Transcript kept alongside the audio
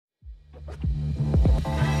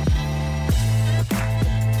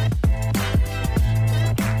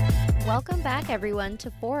Welcome back, everyone,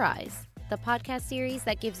 to Four Eyes, the podcast series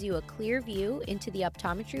that gives you a clear view into the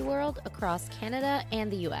optometry world across Canada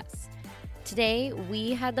and the U.S. Today,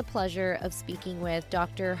 we had the pleasure of speaking with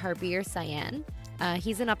Dr. Harbir Sayan.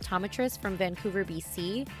 He's an optometrist from Vancouver,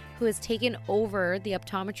 BC, who has taken over the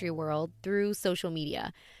optometry world through social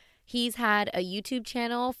media. He's had a YouTube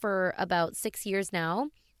channel for about 6 years now,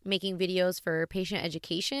 making videos for patient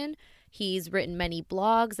education. He's written many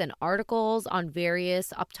blogs and articles on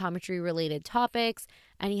various optometry-related topics,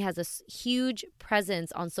 and he has a huge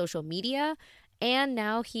presence on social media. And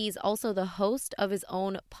now he's also the host of his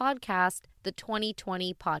own podcast, the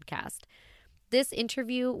 2020 Podcast. This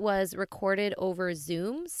interview was recorded over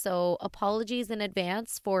Zoom, so apologies in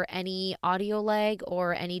advance for any audio lag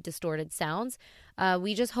or any distorted sounds.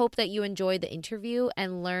 We just hope that you enjoyed the interview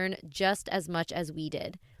and learn just as much as we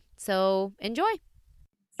did. So enjoy.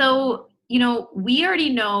 So, we already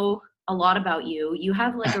know a lot about you. You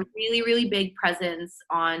have like a really, really big presence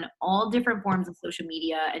on all different forms of social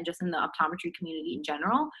media and just in the optometry community in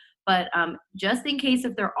general. But just in case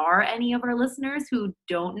if there are any of our listeners who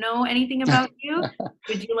don't know anything about you,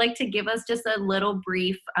 would you like to give us just a little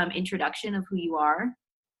brief introduction of who you are?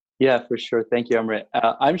 Yeah, for sure. Thank you, Amrit.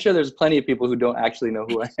 I'm sure there's plenty of people who don't actually know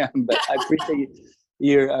who I am, but I appreciate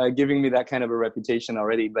you're giving me that kind of a reputation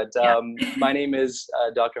already. But my name is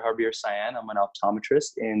Dr. Harbir Sayan. I'm an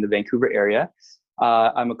optometrist in the Vancouver area.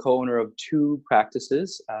 I'm a co-owner of two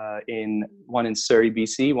practices, one in Surrey,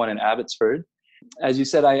 BC, one in Abbotsford. As you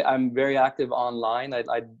said, I'm very active online.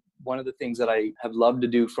 One of the things that I have loved to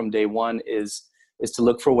do from day one is to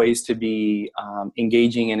look for ways to be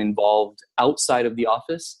engaging and involved outside of the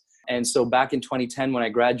office. And so back in 2010, when I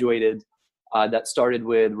graduated, that started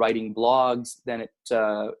with writing blogs, then it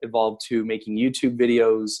evolved to making YouTube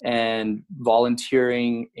videos and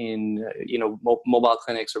volunteering in mobile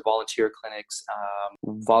clinics or volunteer clinics,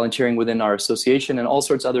 volunteering within our association and all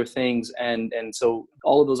sorts of other things. And so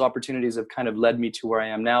all of those opportunities have kind of led me to where I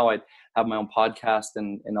am now. I have my own podcast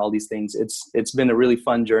and all these things. It's been a really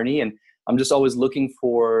fun journey, and I'm just always looking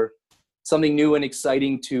for something new and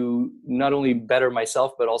exciting to not only better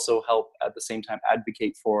myself, but also help at the same time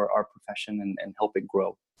advocate for our profession and help it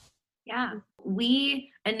grow. Yeah,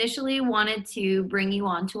 we initially wanted to bring you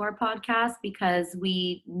onto our podcast because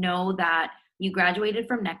we know that you graduated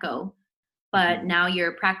from NECO, but now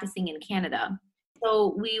you're practicing in Canada.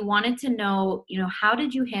 So we wanted to know, how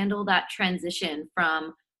did you handle that transition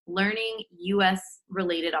from learning US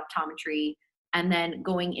related optometry and then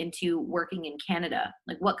going into working in Canada?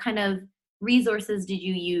 Like, what kind of resources did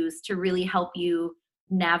you use to really help you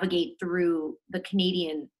navigate through the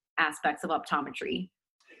Canadian aspects of optometry?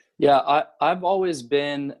 Yeah, I've always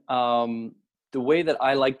been, the way that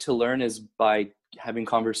I like to learn is by having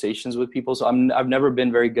conversations with people. So I've never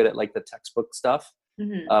been very good at like the textbook stuff.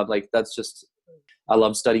 That's just, I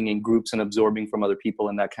love studying in groups and absorbing from other people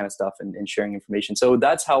and that kind of stuff and sharing information. So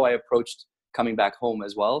that's how I approached coming back home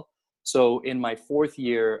as well. So in my fourth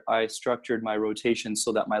year, I structured my rotation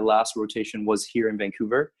so that my last rotation was here in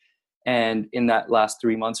Vancouver. And in that last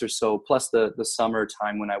 3 months or so, plus the summer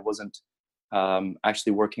time when I wasn't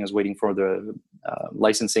actually working, I was waiting for the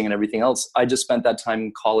licensing and everything else, I just spent that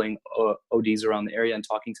time calling ODs around the area and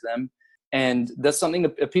talking to them. And that's something,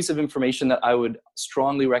 a piece of information that I would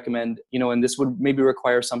strongly recommend, and this would maybe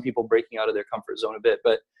require some people breaking out of their comfort zone a bit,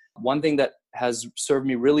 but one thing that has served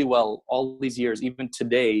me really well all these years, even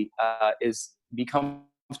today, is be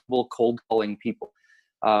comfortable cold calling people.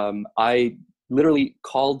 I literally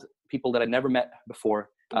called people that I'd never met before,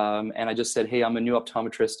 and I just said, "Hey, I'm a new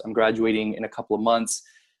optometrist. I'm graduating in a couple of months.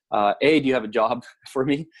 A, do you have a job for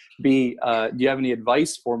me? B, do you have any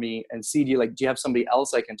advice for me? And C, do you have somebody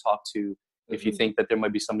else I can talk to if you think that there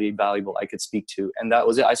might be somebody valuable I could speak to?" And that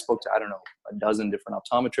was it. I spoke to, a dozen different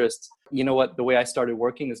optometrists. You know what? The way I started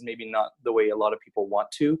working is maybe not the way a lot of people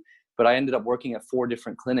want to, but I ended up working at 4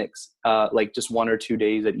 different clinics, just 1 or 2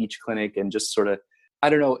 days at each clinic, and just sort of,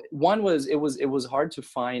 one was, it was hard to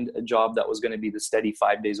find a job that was going to be the steady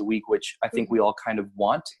 5 days a week, which I think we all kind of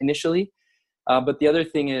want initially. But the other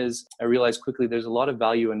thing is, I realized quickly there's a lot of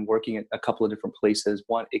value in working at a couple of different places.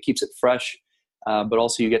 One, it keeps it fresh, but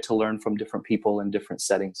also you get to learn from different people in different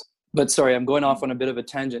settings. But sorry, I'm going off on a bit of a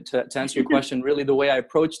tangent. To answer your question, really the way I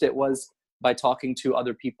approached it was by talking to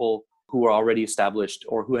other people who were already established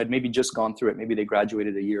or who had maybe just gone through it. Maybe they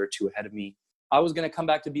graduated a year or two ahead of me. I was going to come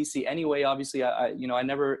back to BC anyway. Obviously, I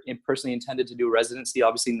never personally intended to do residency.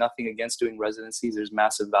 Obviously, nothing against doing residencies. There's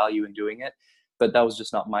massive value in doing it, but that was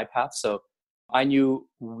just not my path. So I knew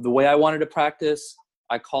the way I wanted to practice.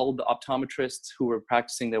 I called the optometrists who were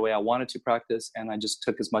practicing the way I wanted to practice, and I just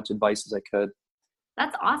took as much advice as I could.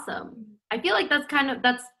 That's awesome. I feel like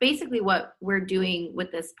that's basically what we're doing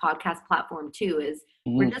with this podcast platform too, is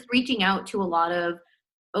we're just reaching out to a lot of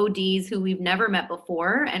ODs who we've never met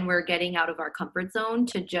before, and we're getting out of our comfort zone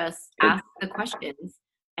to just ask the questions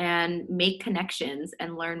and make connections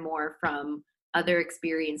and learn more from other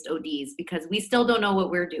experienced ODs, because we still don't know what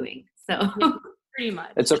we're doing. So pretty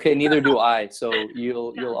much. It's okay, neither do I. So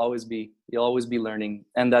you'll always be learning.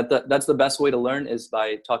 And that's the best way to learn, is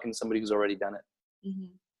by talking to somebody who's already done it. Mm-hmm.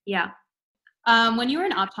 Yeah. When you were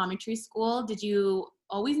in optometry school, did you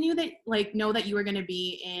always know that you were going to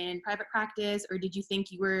be in private practice, or did you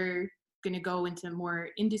think you were going to go into more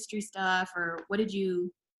industry stuff, or what did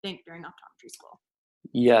you think during optometry school?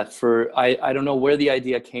 Yeah, I don't know where the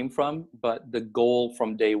idea came from, but the goal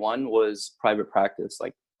from day one was private practice.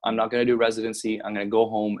 Like, I'm not going to do residency. I'm going to go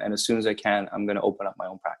home, and as soon as I can, I'm going to open up my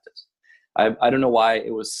own practice. I don't know why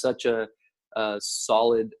it was such a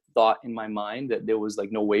solid thought in my mind that there was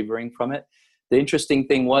like no wavering from it. The interesting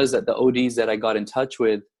thing was that the ODs that I got in touch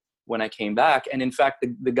with when I came back, and in fact,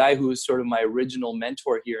 the guy who was sort of my original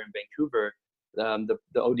mentor here in Vancouver,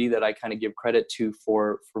 the OD that I kind of give credit to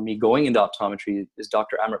for me going into optometry is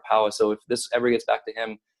Dr. Amrit Pawa. So if this ever gets back to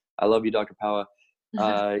him, I love you, Dr. Pawa.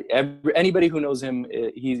 Anybody who knows him,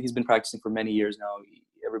 he's been practicing for many years now.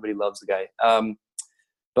 Everybody loves the guy.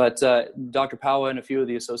 But Dr. Pawa and a few of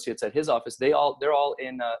the associates at his office, they're all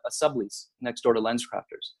in a sublease next door to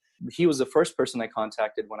LensCrafters. He was the first person I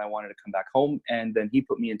contacted when I wanted to come back home, and then he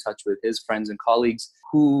put me in touch with his friends and colleagues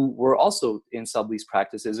who were also in sublease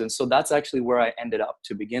practices. And so that's actually where I ended up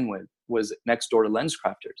to begin with, was next door to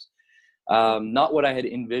LensCrafters. Not what I had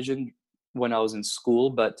envisioned when I was in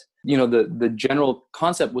school, but the general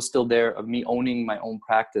concept was still there of me owning my own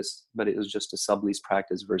practice, but it was just a sublease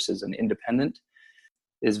practice versus an independent.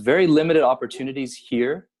 There's very limited opportunities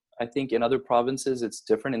here. I think in other provinces it's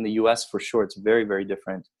different. In the US, for sure, it's very, very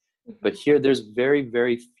different. But here there's very,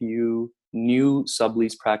 very few new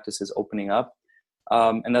sublease practices opening up.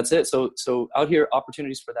 And that's it. So out here,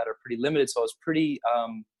 opportunities for that are pretty limited. So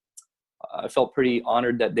I felt pretty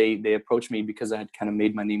honored that they approached me, because I had kind of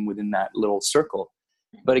made my name within that little circle.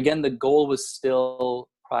 But again, the goal was still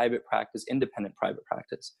private practice, independent private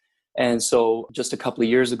practice. And so just a couple of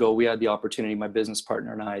years ago, we had the opportunity, my business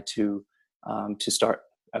partner and I, to start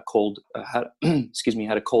had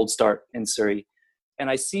a cold start in Surrey. And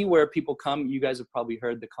I see where people come. You guys have probably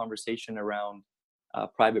heard the conversation around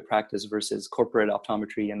private practice versus corporate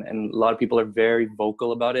optometry. And a lot of people are very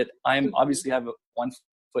vocal about it. I'm obviously have one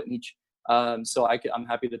foot in each. So I'm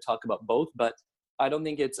happy to talk about both, but I don't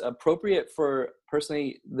think it's appropriate for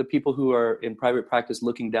personally the people who are in private practice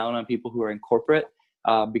looking down on people who are in corporate,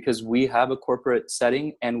 because we have a corporate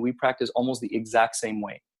setting and we practice almost the exact same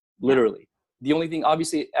way, literally. The only thing,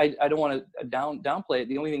 obviously, I don't want to downplay it.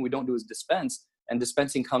 The only thing we don't do is dispense, and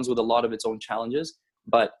dispensing comes with a lot of its own challenges.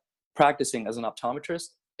 But practicing as an optometrist,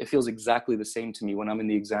 it feels exactly the same to me. When I'm in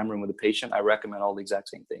the exam room with a patient, I recommend all the exact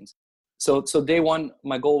same things. So day one,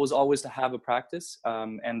 my goal was always to have a practice,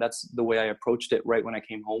 and that's the way I approached it right when I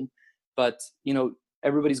came home. But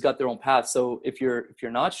everybody's got their own path. So if you're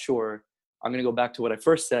not sure, I'm going to go back to what I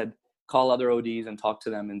first said. Call other ODs and talk to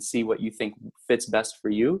them and see what you think fits best for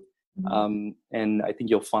you. And I think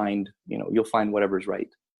you'll find whatever's right.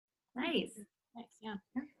 Nice, yeah.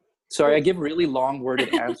 Sorry, I give really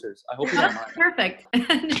long-worded answers. I hope you don't mind. Perfect.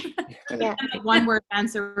 Yeah. One-word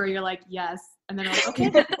answer where you're like, yes. And then I'm like,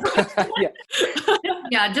 okay.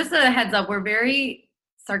 Yeah, just a heads up. We're very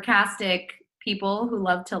sarcastic people who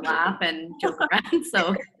love to laugh and joke around.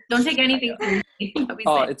 So don't take anything seriously.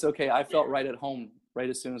 It's okay. I felt right at home right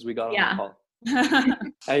as soon as we got on the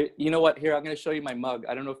call. You know what? Here, I'm going to show you my mug.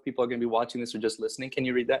 I don't know if people are going to be watching this or just listening. Can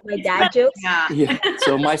you read that? My dad jokes? Yeah.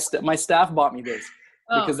 So my staff bought me this.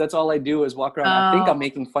 Because that's all I do is walk around. I think I'm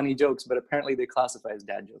making funny jokes, but apparently they classify as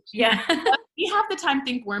dad jokes. Yeah. We half the time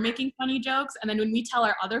think we're making funny jokes, and then when we tell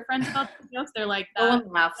our other friends about the jokes, they're like, "That's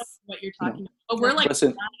what you're talking about." But we're like,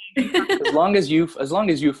 listen, as long as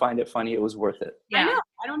you find it funny, it was worth it. Yeah.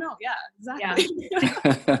 I don't know. Yeah, exactly.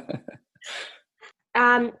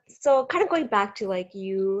 Yeah. So kind of going back to like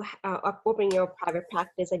you opening your private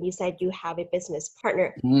practice, and you said you have a business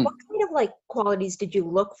partner. What kind of like qualities did you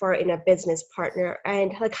look for in a business partner,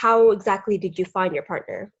 and like how exactly did you find your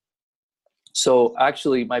partner? So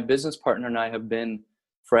actually, my business partner and I have been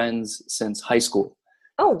friends since high school.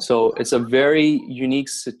 Oh. So it's a very unique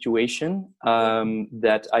situation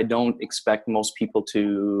that I don't expect most people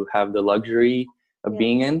to have the luxury of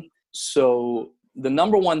being in. So the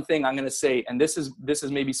number one thing I'm going to say, and this is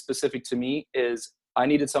maybe specific to me, is I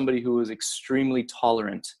needed somebody who was extremely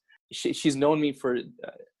tolerant. She's known me for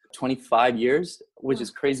 25 years, which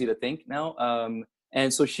is crazy to think now.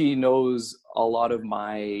 And so she knows a lot of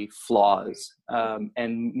my flaws.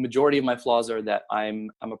 And majority of my flaws are that I'm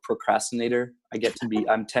a procrastinator. I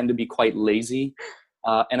tend to be quite lazy.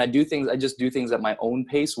 And I just do things at my own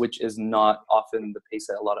pace, which is not often the pace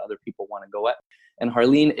that a lot of other people want to go at. And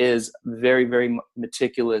Harleen is very, very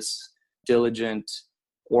meticulous, diligent,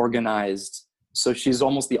 organized. So she's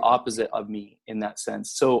almost the opposite of me in that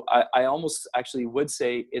sense. So I almost actually would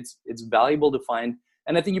say it's valuable to find,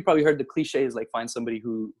 and I think you probably heard the cliche is like find somebody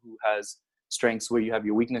who has strengths where you have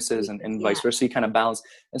your weaknesses and vice versa, you kind of balance.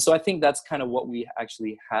 And so I think that's kind of what we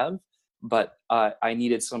actually have. But I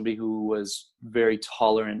needed somebody who was very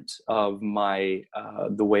tolerant of my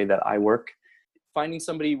the way that I work. Finding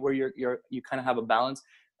somebody where you kind of have a balance.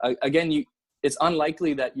 Again, it's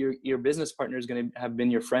unlikely that your business partner is going to have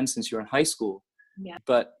been your friend since you were in high school. Yeah.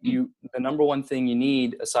 But the number one thing you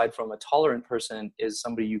need, aside from a tolerant person, is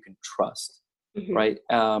somebody you can trust, right?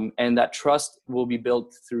 And that trust will be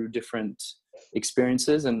built through different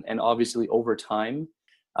experiences and obviously over time.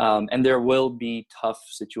 And there will be tough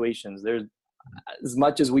situations. There's, as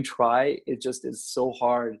much as we try, it just is so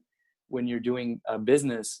hard when you're doing a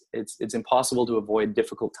business. It's impossible to avoid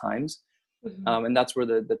difficult times. And that's where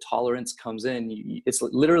the tolerance comes in. It's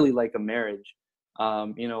literally like a marriage. I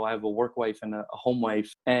have a work wife and a home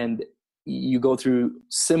wife, and you go through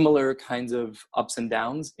similar kinds of ups and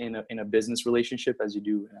downs in a business relationship as you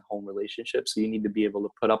do in a home relationship. So you need to be able to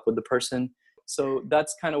put up with the person. So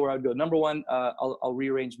that's kind of where I'd go. Number one, I'll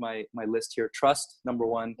rearrange my list here. Trust, number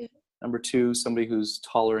one. Number two, somebody who's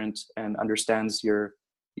tolerant and understands your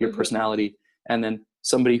personality. And then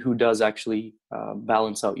somebody who does actually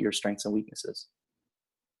balance out your strengths and weaknesses.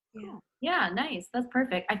 Yeah, nice. That's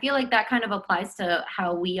perfect. I feel like that kind of applies to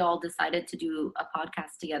how we all decided to do a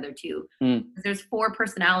podcast together too. There's 4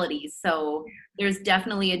 personalities, so there's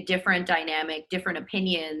definitely a different dynamic, different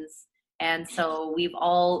opinions. And so we've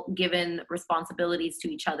all given responsibilities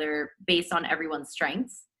to each other based on everyone's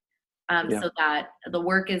strengths, so that the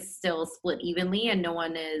work is still split evenly and no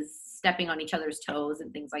one is stepping on each other's toes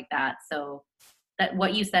and things like that. So that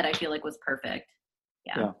what you said, I feel like was perfect.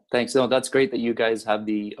 Yeah. Thanks. No, that's great that you guys have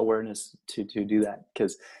the awareness to do that,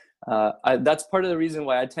 because that's part of the reason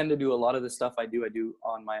why I tend to do a lot of the stuff I do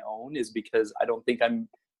on my own, is because I don't think I'm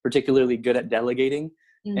particularly good at delegating.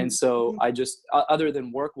 And so I just, other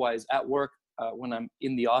than work-wise, at work, when I'm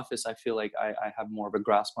in the office, I feel like I have more of a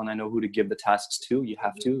grasp on, I know who to give the tasks to. You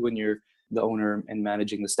have to when you're the owner and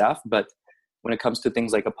managing the staff. But when it comes to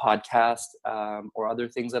things like a podcast or other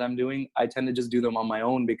things that I'm doing, I tend to just do them on my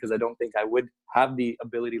own, because I don't think I would have the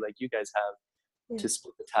ability like you guys have to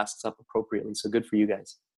split the tasks up appropriately. So good for you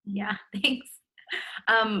guys. Yeah, thanks.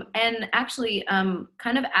 And actually,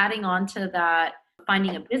 kind of adding on to that,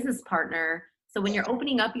 finding a business partner. So when you're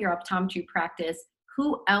opening up your optometry practice,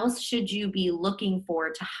 who else should you be looking for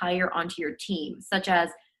to hire onto your team? Such as,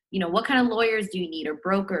 what kind of lawyers do you need, or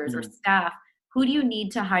brokers or staff? Who do you need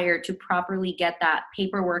to hire to properly get that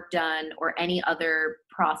paperwork done, or any other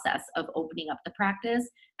process of opening up the practice?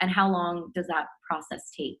 And how long does that process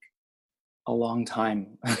take? A long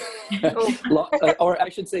time. Or I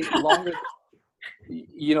should say longer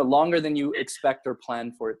than you expect or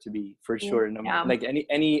plan for it to be, for sure. Like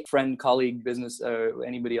any friend, colleague, business,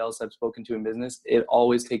 anybody else I've spoken to in business, it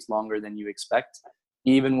always takes longer than you expect,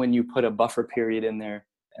 even when you put a buffer period in there.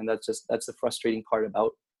 And that's the frustrating part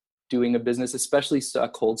about doing a business, especially a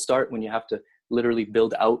cold start, when you have to literally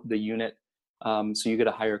build out the unit. So you got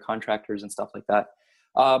to hire contractors and stuff like that.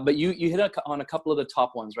 But you hit on a couple of the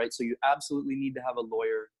top ones, right? So you absolutely need to have a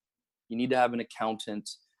lawyer. You need to have an accountant.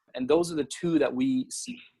 And those are the two that we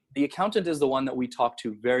see. The accountant is the one that we talk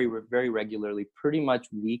to very, very regularly, pretty much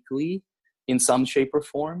weekly in some shape or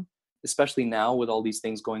form, especially now with all these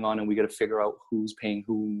things going on, and we got to figure out who's paying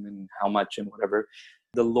whom and how much and whatever.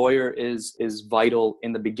 The lawyer is vital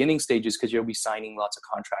in the beginning stages, because you'll be signing lots of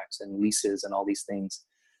contracts and leases and all these things.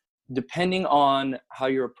 Depending on how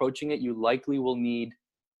you're approaching it, you likely will need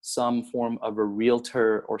some form of a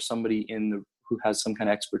realtor or somebody who has some kind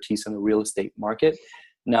of expertise in the real estate market.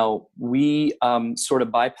 Now, we sort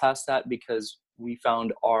of bypass that because we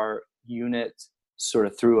found our unit sort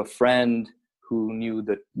of through a friend who knew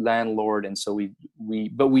the landlord. And so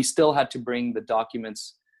but we still had to bring the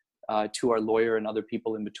documents to our lawyer and other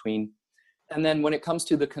people in between. And then when it comes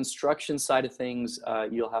to the construction side of things,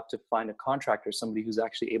 you'll have to find a contractor, somebody who's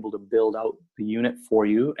actually able to build out the unit for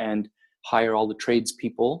you and hire all the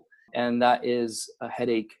tradespeople. And that is a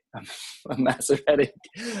headache, a massive headache.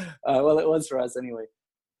 Well, it was for us anyway.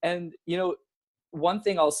 And, one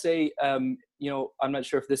thing I'll say, I'm not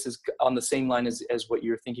sure if this is on the same line as what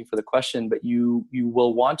you're thinking for the question, but you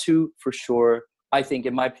will want to, for sure, I think,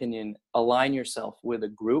 in my opinion, align yourself with a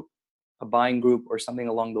group, a buying group or something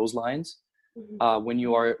along those lines.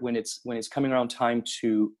 When it's coming around time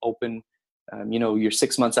to open, you're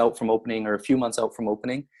 6 months out from opening or a few months out from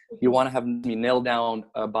opening, you want to have you nail down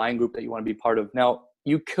a buying group that you want to be part of. Now,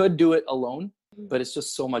 you could do it alone, but it's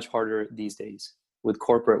just so much harder these days with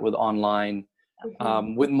corporate, with online,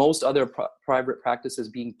 with most other private practices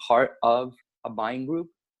being part of a buying group.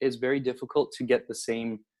 It's very difficult to get the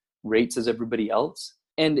same rates as everybody else.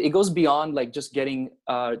 And it goes beyond like just getting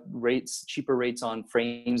cheaper rates on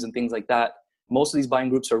frames and things like that. Most of these buying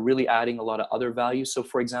groups are really adding a lot of other value. So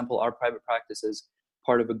for example, our private practice is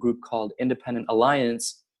part of a group called Independent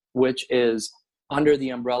Alliance, which is under the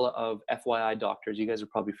umbrella of FYI Doctors. You guys are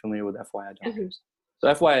probably familiar with FYI Doctors. So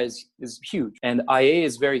FYI is huge. And IA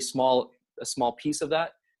is a small piece of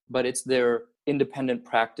that, but it's their independent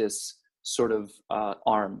practice sort of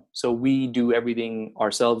arm. So we do everything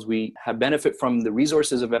ourselves. We have benefit from the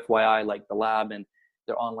resources of FYI, like the lab and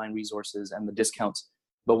their online resources and the discounts,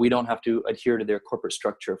 but we don't have to adhere to their corporate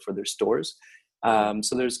structure for their stores. So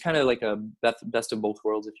there's kind of like a best of both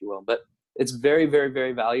worlds, if you will. But it's very, very,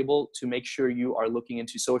 very valuable to make sure you are looking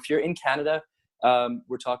into. So if you're in Canada,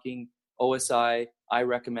 we're talking OSI, I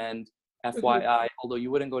recommend FYI, although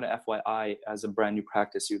you wouldn't go to FYI as a brand new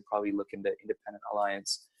practice, you'd probably look into Independent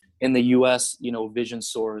Alliance. In the US, Vision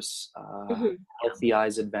Source, Healthy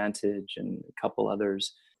Eyes Advantage, and a couple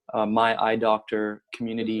others. My Eye Doctor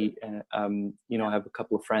community, and I have a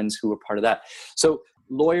couple of friends who are part of that. So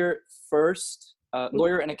lawyer first,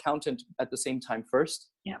 lawyer and accountant at the same time first.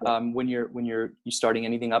 When you're starting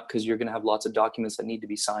anything up, because you're going to have lots of documents that need to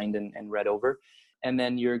be signed and read over. And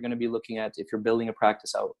then you're going to be looking at, if you're building a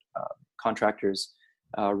practice out, contractors,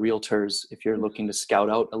 realtors, if you're looking to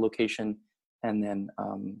scout out a location, and then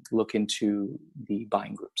look into the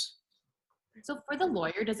buying groups. So for the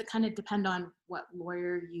lawyer, does it kind of depend on what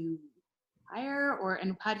lawyer you hire,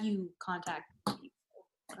 and how do you contact people?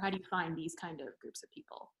 Or how do you find these kind of groups of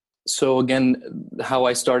people? So again, how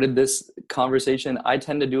I started this conversation, I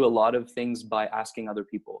tend to do a lot of things by asking other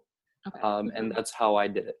people. Okay. And that's how I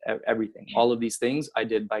did it. Everything, all of these things I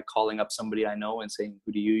did by calling up somebody I know and saying,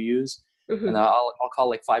 who do you use? And I'll call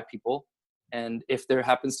like 5 people. And if there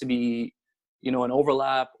happens to be, an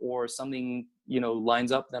overlap or something,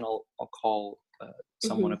 lines up, then I'll call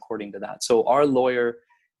someone according to that. So our lawyer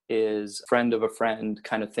is friend of a friend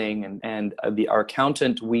kind of thing. And our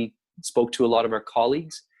accountant, we spoke to a lot of our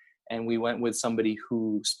colleagues, and we went with somebody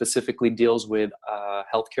who specifically deals with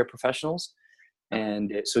healthcare professionals.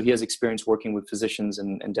 And so he has experience working with physicians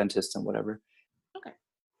and dentists and whatever. Okay.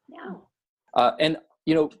 Yeah. And,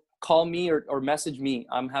 call me or message me.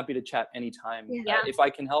 I'm happy to chat anytime. Yeah. If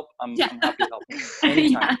I can help, I'm happy to help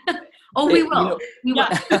anytime. Oh, we will. We will.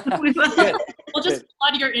 We will. We'll just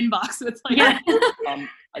flood your inbox with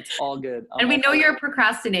it's all good. And we know you're a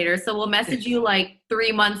procrastinator, so we'll message you like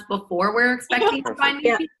 3 months before we're expecting to find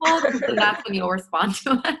these people. And that's when you'll respond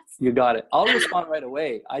to us. You got it. I'll respond right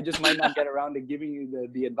away. I just might not get around to giving you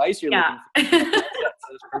the advice you're looking for.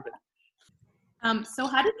 That's perfect. So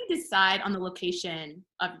how did you decide on the location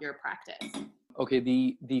of your practice? Okay,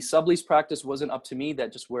 the sublease practice wasn't up to me.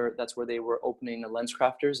 That's where they were opening a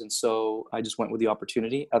LensCrafters, and so I just went with the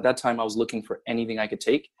opportunity. At that time, I was looking for anything I could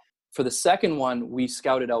take. For the second one, we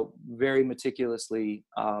scouted out very meticulously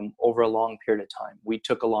over a long period of time. We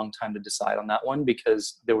took a long time to decide on that one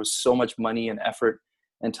because there was so much money and effort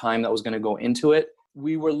and time that was going to go into it.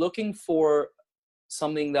 We were looking for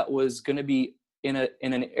something that was going to be in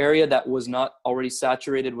an area that was not already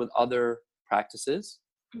saturated with other practices,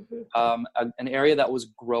 an area that was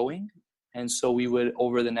growing. And so we would,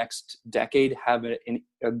 over the next decade, have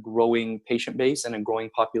a growing patient base and a growing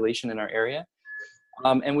population in our area.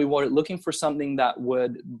 And we were looking for something that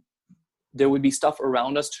there would be stuff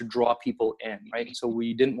around us to draw people in, right? So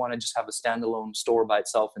we didn't want to just have a standalone store by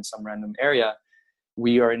itself in some random area.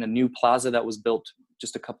 We are in a new plaza that was built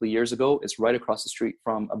just a couple of years ago. It's right across the street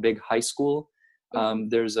from a big high school.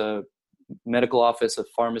 There's a medical office, a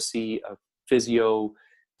pharmacy, a physio,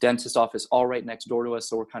 dentist office, all right next door to us.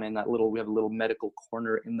 So we're kind of in we have a little medical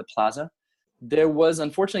corner in the plaza. There was,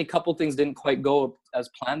 unfortunately, a couple things didn't quite go as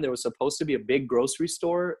planned. There was supposed to be a big grocery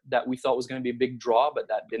store that we thought was going to be a big draw, but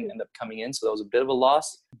that didn't end up coming in. So that was a bit of a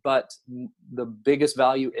loss. But the biggest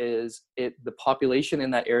value is the population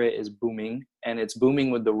in that area is booming, and it's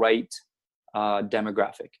booming with the right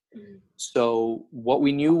demographic. So what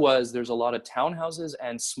we knew was there's a lot of townhouses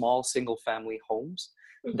and small single family homes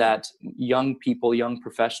that young people, young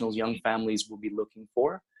professionals, young families will be looking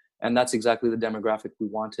for. And that's exactly the demographic we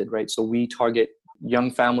wanted, right? So we target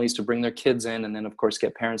young families to bring their kids in, and then of course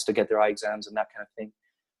get parents to get their eye exams and that kind of thing.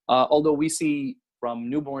 Although we see from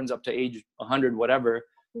newborns up to age 100, whatever.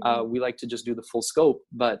 We like to just do the full scope,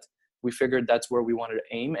 but we figured that's where we wanted to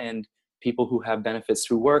aim, and people who have benefits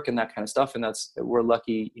through work and that kind of stuff. And we're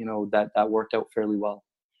lucky, that worked out fairly well.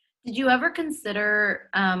 Did you ever consider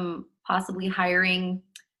possibly hiring,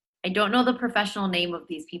 I don't know the professional name of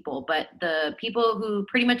these people, but the people who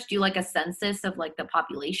pretty much do like a census of like the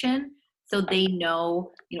population, so they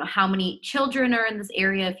know, how many children are in this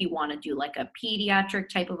area, if you want to do like a pediatric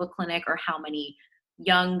type of a clinic, or how many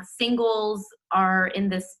young singles are in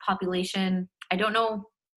this population? I don't know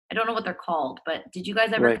what they're called, but did you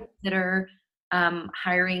guys ever consider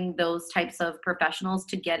hiring those types of professionals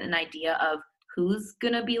to get an idea of who's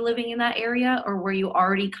going to be living in that area? Or were you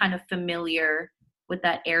already kind of familiar with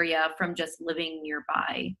that area from just living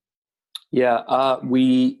nearby? Yeah,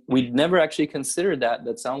 we never actually considered that.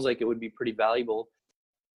 That sounds like it would be pretty valuable.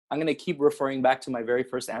 I'm going to keep referring back to my very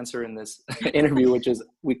first answer in this interview, which is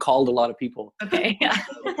we called a lot of people. Okay, yeah.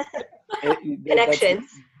 Connections.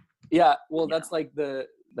 Yeah, well, that's like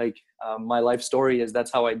my life story is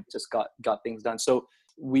that's how I just got things done. So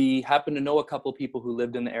we happened to know a couple people who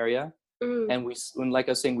lived in the area, and like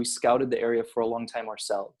I was saying, we scouted the area for a long time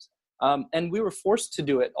ourselves. And we were forced to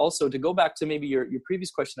do it. Also, to go back to maybe your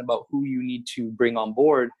previous question about who you need to bring on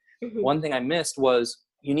board, one thing I missed was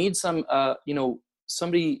you need some,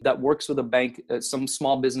 somebody that works with a bank, some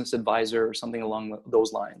small business advisor or something along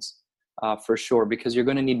those lines, for sure, because you're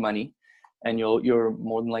going to need money, and you're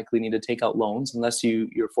more than likely need to take out loans unless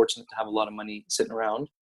you're fortunate to have a lot of money sitting around.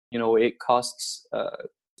 It costs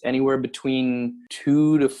anywhere between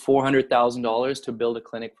 $200,000 to $400,000 to build a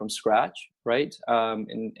clinic from scratch, right?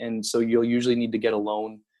 And so you'll usually need to get a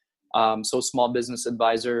loan. So small business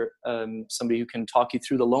advisor, somebody who can talk you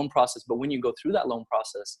through the loan process. But when you go through that loan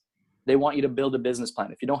process, they want you to build a business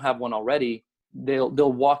plan. If you don't have one already, they'll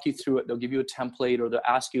walk you through it. They'll give you a template, or they'll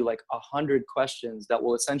ask you like 100 questions that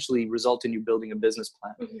will essentially result in you building a business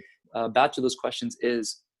plan. A batch of those questions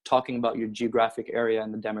is talking about your geographic area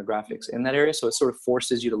and the demographics in that area. So it sort of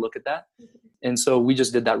forces you to look at that. And so we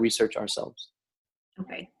just did that research ourselves.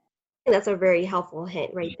 Okay. That's a very helpful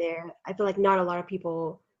hint right there. I feel like not a lot of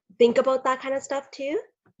people think about that kind of stuff too.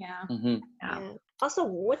 Yeah. Yeah. Also,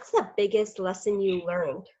 what's the biggest lesson you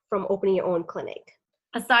learned from opening your own clinic?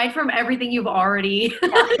 Aside from everything you've already...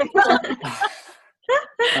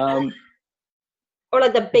 Or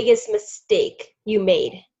like the biggest mistake you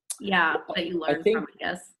made. Yeah, that you learned from, I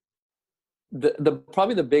guess.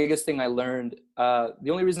 Probably the biggest thing I learned, the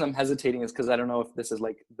only reason I'm hesitating is because I don't know if this is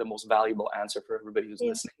like the most valuable answer for everybody who's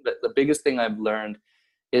listening, but the biggest thing I've learned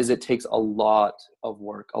is it takes a lot of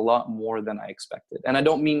work, a lot more than I expected. And I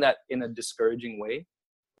don't mean that in a discouraging way,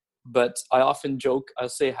 but I often joke, I'll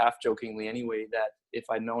say half jokingly anyway, that if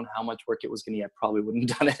I'd known how much work it was going to be, I probably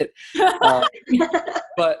wouldn't have done it.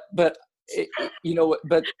 But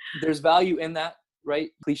there's value in that.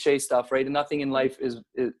 Right? Cliche stuff, right? And nothing in life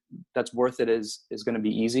that's worth it is going to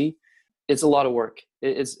be easy. It's a lot of work.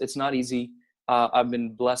 It's not easy. I've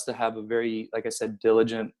been blessed to have a very, like I said,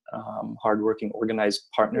 diligent, hardworking, organized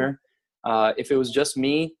partner. If it was just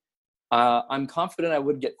me, I'm confident I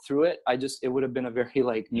would get through it. It would have been a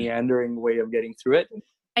very meandering way of getting through it.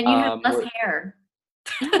 And you have less hair.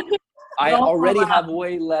 I already have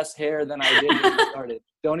way less hair than I did when I started.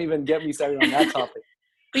 Don't even get me started on that topic.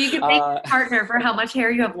 But you can thank your partner for how much hair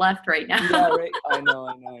you have left right now. Yeah, right. I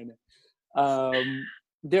know.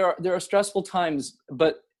 There are stressful times,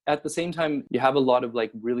 but at the same time, you have a lot of like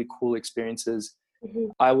really cool experiences.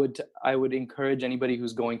 I would encourage anybody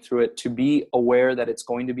who's going through it to be aware that it's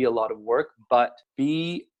going to be a lot of work, but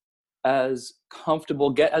get as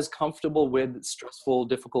comfortable with stressful,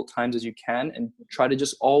 difficult times as you can, and try to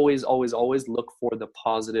just always look for the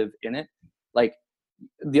positive in it. Like,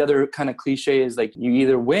 the other kind of cliche is like you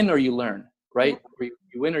either win or you learn, right? Or you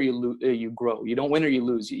win or you grow. You don't win or you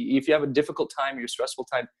lose. If you have a difficult time, your stressful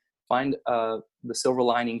time, find the silver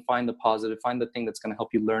lining, find the positive, find the thing that's going to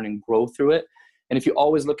help you learn and grow through it. And if you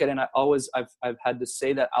always look at it, and I've had to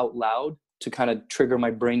say that out loud to kind of trigger my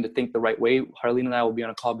brain to think the right way. Harleen and I will be on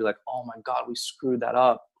a call, be like, oh my God, we screwed that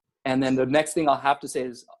up. And then the next thing I'll have to say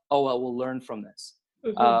is, oh, well, we'll learn from this.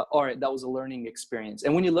 All right, that was a learning experience.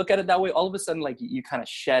 And when you look at it that way, all of a sudden, like you kind of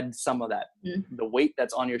shed some of that, the weight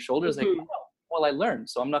that's on your shoulders. Like, oh, well, I learned,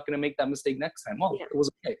 so I'm not going to make that mistake next time. Well, it was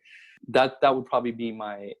okay. That would probably be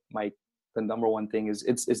the number one thing is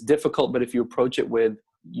it's difficult, but if you approach it with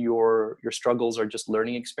your struggles are just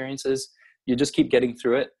learning experiences, you just keep getting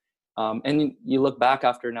through it. And you look back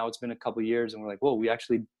after now, it's been a couple of years, and we're like, whoa,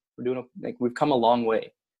 we've come a long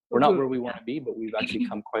way. We're not where we want to be, but we've actually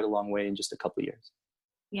come quite a long way in just a couple of years.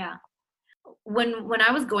 Yeah. when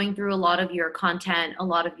I was going through a lot of your content, a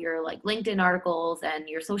lot of your like LinkedIn articles and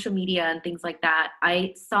your social media and things like that,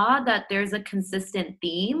 I saw that there's a consistent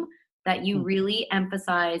theme that you really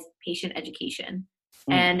emphasize patient education.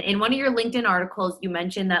 And in one of your LinkedIn articles, you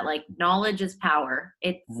mentioned that like knowledge is power.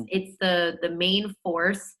 It's the main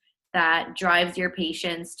force that drives your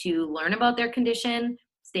patients to learn about their condition,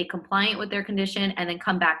 stay compliant with their condition, and then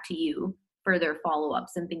come back to you for their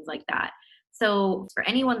follow-ups and things like that. So for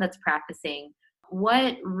anyone that's practicing,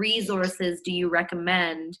 what resources do you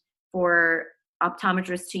recommend for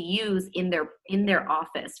optometrists to use in their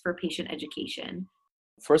office for patient education?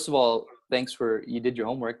 First of all, thanks you did your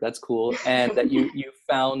homework. That's cool. And that you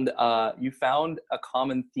found a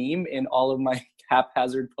common theme in all of my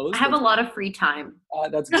haphazard posts. I have a lot of free time.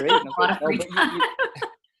 That's great. A lot of free time.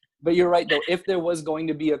 But you're right though. If there was going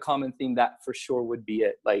to be a common theme, that for sure would be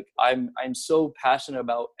it. Like I'm so passionate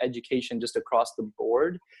about education just across the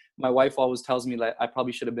board. My wife always tells me like I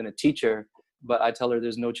probably should have been a teacher, but I tell her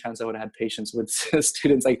there's no chance I would have had patience with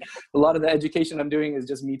students. Like a lot of the education I'm doing is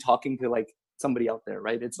just me talking to like somebody out there,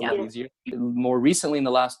 right? It's a lot easier. More recently, in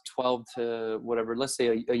the last 12 to whatever, let's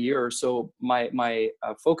say a year or so, my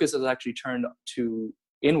focus has actually turned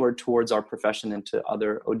inward towards our profession and to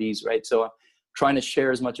other ODs, right? So trying to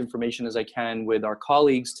share as much information as I can with our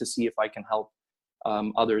colleagues to see if I can help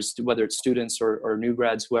others, whether it's students or new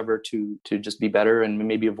grads, whoever, to just be better and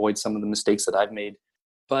maybe avoid some of the mistakes that I've made.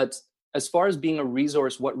 But as far as being a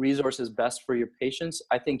resource, what resource is best for your patients?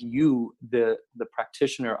 I think you, the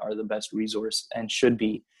practitioner, are the best resource and should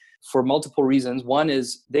be for multiple reasons. One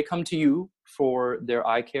is they come to you for their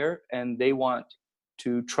eye care and they want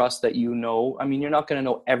to trust that you know. I mean, you're not going to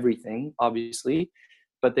know everything, obviously,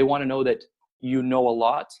 but they want to know that you know a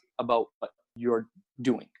lot about what you're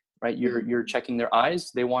doing, right? You're checking their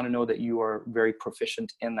eyes. They want to know that you are very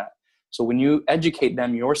proficient in that. So when you educate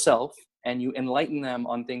them yourself and you enlighten them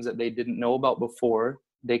on things that they didn't know about before,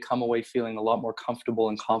 they come away feeling a lot more comfortable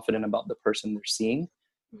and confident about the person they're seeing.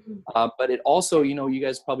 But it also, you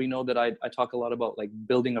guys probably know that I talk a lot about like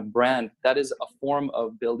building a brand. That is a form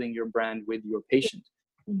of building your brand with your patient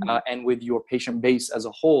and with your patient base as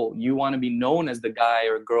a whole. You want to be known as the guy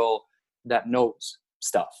or girl that knows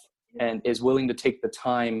stuff and is willing to take the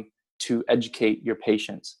time to educate your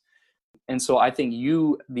patients. And so I think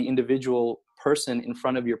you, the individual person in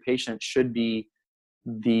front of your patient, should be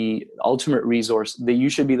the ultimate resource, that you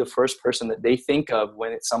should be the first person that they think of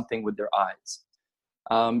when it's something with their eyes.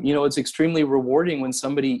 It's extremely rewarding when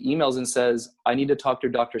somebody emails and says, I need to talk to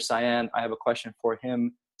Dr. Sayan. I have a question for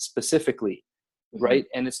him specifically, right?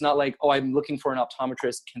 And it's not like, oh, I'm looking for an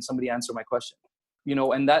optometrist. Can somebody answer my question?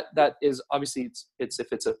 And that is obviously it's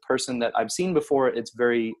if it's a person that I've seen before, it's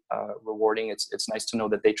very rewarding. It's nice to know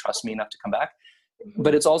that they trust me enough to come back.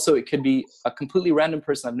 But it could be a completely random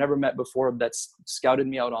person I've never met before that's scouted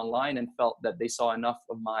me out online and felt that they saw enough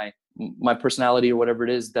of my personality or whatever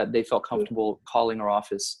it is that they felt comfortable calling our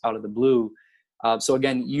office out of the blue. So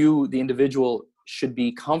again, you, the individual, should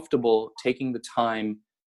be comfortable taking the time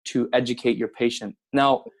to educate your patient.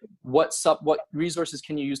 Now, what resources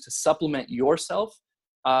can you use to supplement yourself?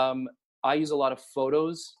 I use a lot of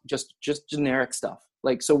photos, just generic stuff.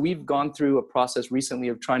 Like, so we've gone through a process recently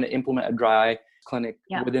of trying to implement a dry eye clinic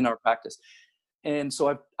within our practice. And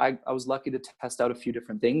so I was lucky to test out a few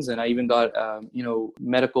different things. And I even got,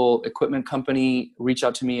 medical equipment company reach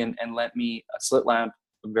out to me and lent me a slit lamp,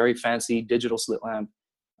 a very fancy digital slit lamp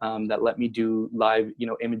that let me do live,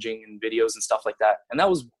 imaging and videos and stuff like that. And that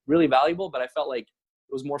was really valuable, but I felt like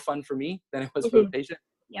it was more fun for me than it was for the patient.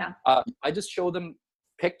 Yeah. I just show them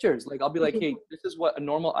pictures. Like I'll be like, hey, this is what a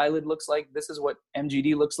normal eyelid looks like. This is what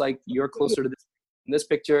MGD looks like. You're closer to this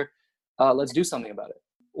picture. Let's do something about it.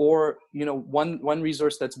 Or, one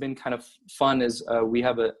resource that's been kind of fun is we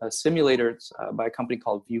have a simulator by a company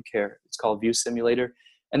called ViewCare. It's called View Simulator.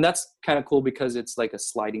 And that's kind of cool because it's like a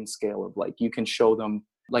sliding scale of like, you can show them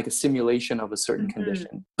like a simulation of a certain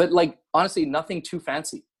condition. But like, honestly, nothing too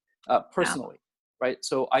fancy personally, right?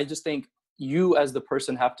 So I just think you as the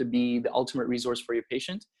person have to be the ultimate resource for your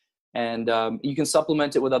patient. And you can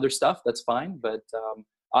supplement it with other stuff. That's fine. But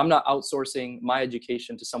I'm not outsourcing my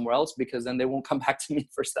education to somewhere else because then they won't come back to me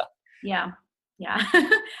for stuff. Yeah.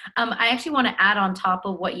 I actually want to add on top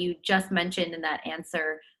of what you just mentioned in that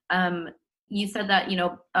answer. You said that,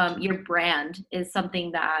 your brand is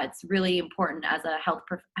something that's really important as a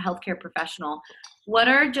healthcare professional. What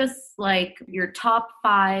are just like your top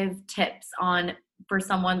 5 tips for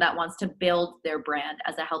someone that wants to build their brand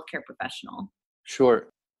as a healthcare professional? Sure.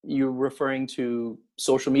 you're referring to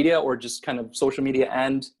social media, or just kind of social media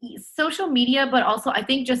and social media, but also I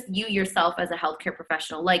think just you yourself as a healthcare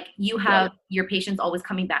professional, like you have your patients always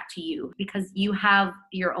coming back to you because you have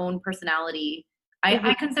your own personality.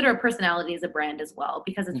 I consider a personality as a brand as well,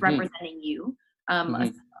 because it's representing you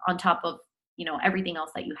on top of, you know, everything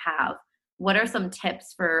else that you have. What are some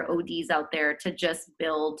tips for ODs out there to just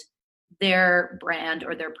build their brand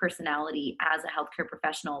or their personality as a healthcare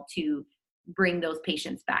professional to bring those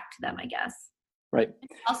patients back to them, I guess? Right.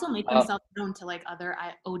 Also make themselves known to like other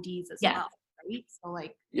ODs as well, right? So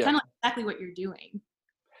like kind of like exactly what you're doing.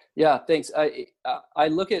 Yeah, thanks. I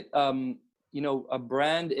look at you know, a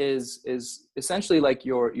brand is essentially like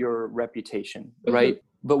your reputation, right?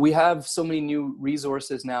 But we have so many new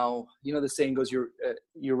resources now. You know, the saying goes,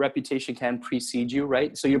 your reputation can precede you,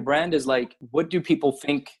 right? So your brand is like, what do people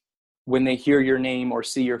think when they hear your name or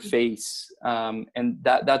see your face? And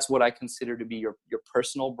that's what I consider to be your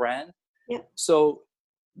personal brand. Yeah. So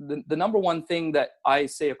the number one thing that I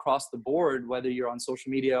say across the board, whether you're on social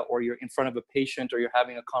media or you're in front of a patient or you're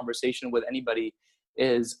having a conversation with anybody,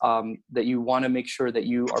 is that you want to make sure that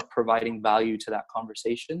you are providing value to that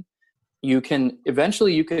conversation. You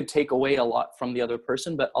could take away a lot from the other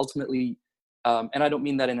person, but ultimately, and I don't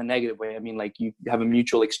mean that in a negative way. I mean, like, you have a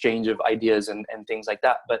mutual exchange of ideas and things like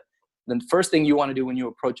that. But the first thing you want to do when you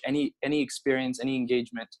approach any experience, any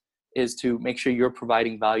engagement, is to make sure you're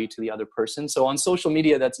providing value to the other person. So on social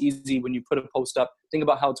media, that's easy. When you put a post up, think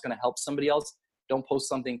about how it's going to help somebody else. Don't post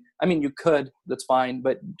something, I mean, you could, that's fine,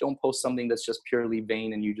 but don't post something that's just purely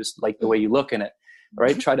vain and you just like the way you look in it,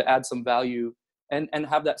 right? Try to add some value and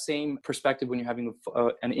have that same perspective when you're having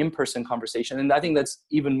an in-person conversation. And I think that's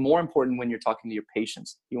even more important when you're talking to your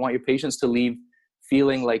patients. You want your patients to leave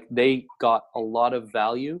feeling like they got a lot of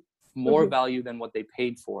value, more value than what they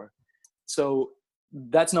paid for. So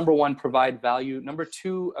that's number one, provide value. Number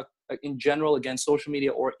two, in general, again, social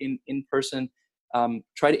media or in person,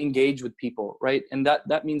 try to engage with people, right? And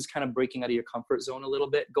that means kind of breaking out of your comfort zone a little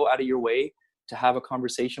bit. Go out of your way to have a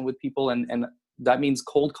conversation with people. And that means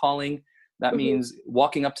cold calling. That means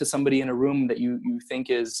walking up to somebody in a room that you think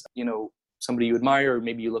is, you know, somebody you admire, or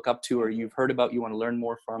maybe you look up to, or you've heard about, you want to learn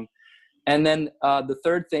more from. And then the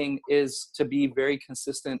third thing is to be very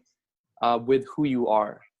consistent with who you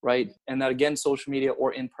are, right? And that, again, social media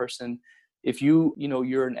or in person. If you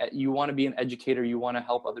want to be an educator, you want to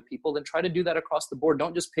help other people, then try to do that across the board.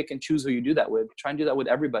 Don't just pick and choose who you do that with. Try and do that with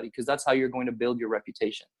everybody, because that's how you're going to build your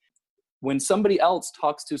reputation. When somebody else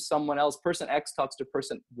talks to someone else, person X talks to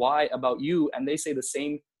person Y about you, and they say the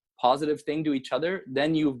same positive thing to each other,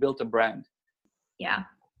 then you've built a brand. Yeah.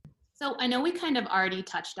 So I know we kind of already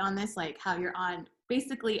touched on this, like how you're on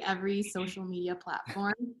basically every social media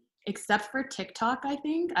platform except for TikTok, I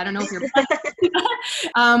think. I don't know if you're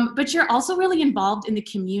but you're also really involved in the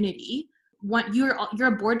community. You're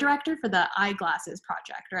a board director for the Eyeglasses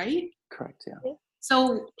Project, right? Correct, yeah.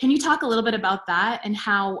 So can you talk a little bit about that and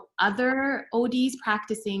how other ODs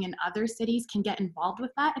practicing in other cities can get involved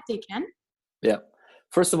with that if they can? Yeah.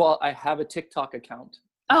 First of all, I have a TikTok account.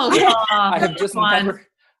 Oh, okay. I have just never...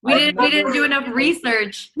 We didn't do enough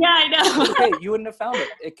research. Yeah, I know. Okay, you wouldn't have found it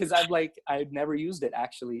because I've never used it,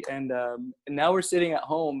 actually. And now we're sitting at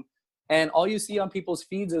home, and all you see on people's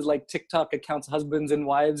feeds is like TikTok accounts, husbands and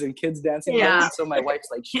wives and kids dancing. Yeah. So my wife's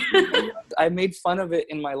like, I made fun of it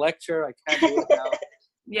in my lecture. I can't do it now.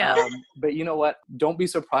 Yeah. But you know what? Don't be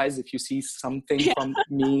surprised if you see something from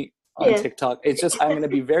me on TikTok. It's just, I'm going to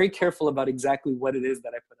be very careful about exactly what it is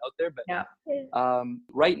that I put out there. But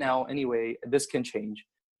right now, anyway, this can change.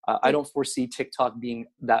 I don't foresee TikTok being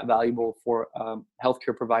that valuable for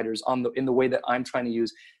healthcare providers in the way that I'm trying to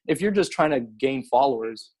use. If you're just trying to gain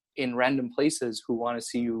followers in random places who want to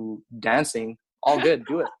see you dancing, all good,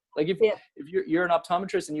 do it. Like if you're an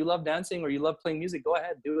optometrist and you love dancing or you love playing music, go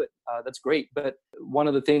ahead, do it. That's great. But one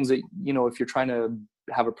of the things that, you know, if you're trying to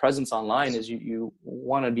have a presence online is you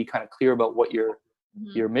want to be kind of clear about what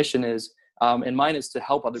your mission is. And mine is to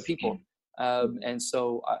help other people. And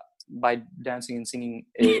so by dancing and singing,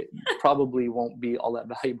 it probably won't be all that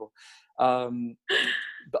valuable.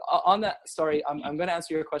 But on that, sorry, I'm going to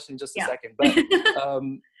answer your question in just a second. But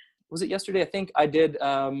was it yesterday? I think I did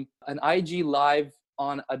an IG live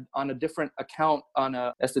on a different account on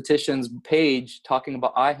a esthetician's page talking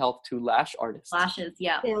about eye health to lash artists. Lashes,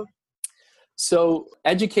 yeah. So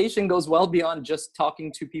education goes well beyond just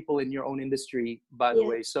talking to people in your own industry, by the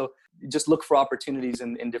way. So just look for opportunities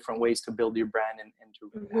in different ways to build your brand and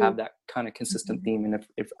to have that kind of consistent theme in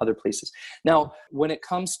if other places. Now, when it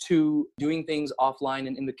comes to doing things offline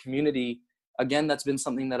and in the community, again, that's been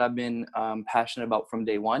something that I've been passionate about from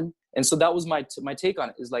day one. And so that was my take on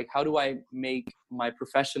it, is like, how do I make my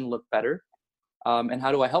profession look better? And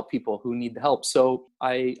how do I help people who need the help? So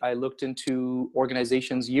I looked into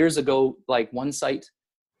organizations years ago, like OneSight,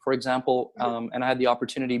 for example, and I had the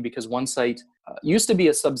opportunity because OneSight used to be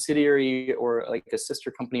a subsidiary or like a sister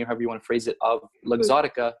company, or however you want to phrase it, of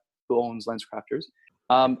Luxottica, who owns LensCrafters.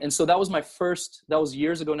 And so that was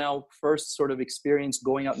years ago now, first sort of experience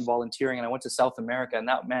going out and volunteering. And I went to South America, and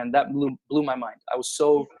that blew my mind. I was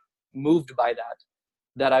so moved by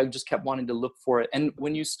that I just kept wanting to look for it. And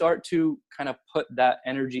when you start to kind of put that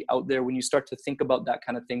energy out there, when you start to think about that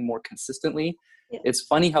kind of thing more consistently, it's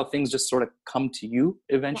funny how things just sort of come to you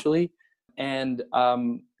eventually. And,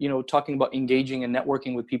 talking about engaging and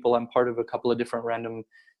networking with people, I'm part of a couple of different random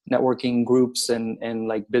networking groups and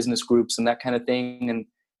like business groups and that kind of thing. And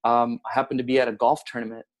I happened to be at a golf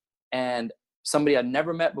tournament, and somebody I'd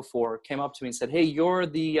never met before came up to me and said, "Hey, you're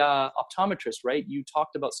the optometrist, right? You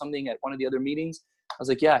talked about something at one of the other meetings." I was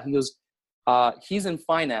like, "Yeah." He goes, he's in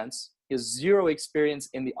finance. He has zero experience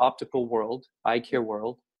in the optical world, eye care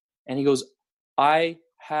world. And he goes, "I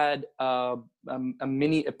had a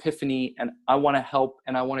mini epiphany, and I want to help,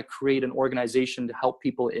 and I want to create an organization to help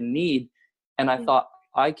people in need. And I thought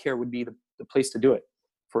eye care would be the place to do it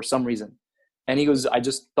for some reason." And he goes, "I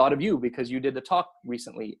just thought of you because you did the talk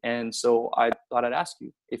recently. And so I thought I'd ask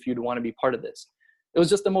you if you'd want to be part of this." It was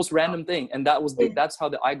just the most random thing. And that's how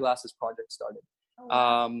the eyeglasses project started.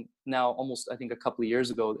 Now almost, I think a couple of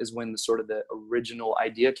years ago is when the original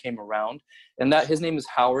idea came around, and that his name is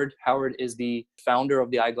Howard. Howard is the founder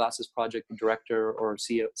of the eyeglasses project, the director or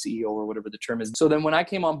CEO or whatever the term is. So then when I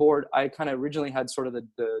came on board, I kind of originally had sort of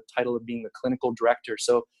the title of being the clinical director.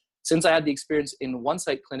 So since I had the experience in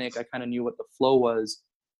OneSight clinic, I kind of knew what the flow was,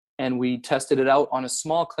 and we tested it out on a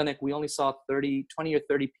small clinic. We only saw 20 or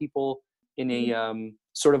 30 people in a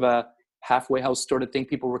sort of a halfway house sort of thing,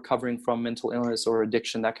 people recovering from mental illness or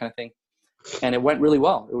addiction, that kind of thing. And it went really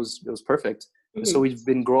well. It was perfect. So we've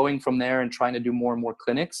been growing from there and trying to do more and more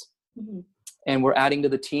clinics. And we're adding to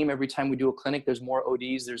the team. Every time we do a clinic, there's more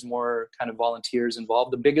ODs, there's more kind of volunteers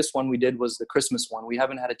involved. The biggest one we did was the Christmas one. We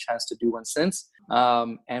haven't had a chance to do one since.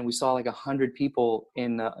 And we saw like 100 people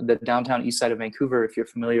in the downtown east side of Vancouver. If you're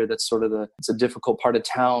familiar, that's sort of it's a difficult part of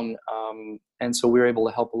town. And so we were able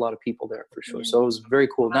to help a lot of people there for sure. So it was very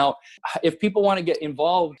cool. Now, if people want to get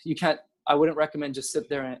involved, I wouldn't recommend just sit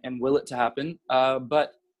there and will it to happen.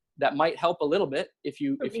 But that might help a little bit if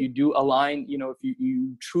you do align, if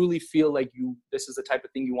you truly feel like this is the type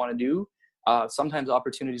of thing you want to do. Sometimes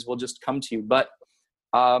opportunities will just come to you, but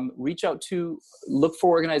look for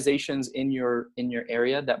organizations in your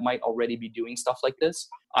area that might already be doing stuff like this.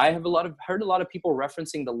 I have heard a lot of people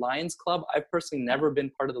referencing the Lions Club. I've personally never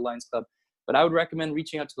been part of the Lions Club, but I would recommend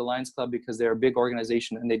reaching out to the Lions Club because they're a big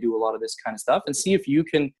organization and they do a lot of this kind of stuff, and see if you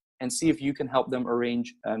can help them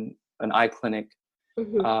arrange an eye clinic.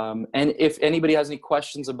 And if anybody has any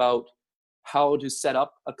questions about how to set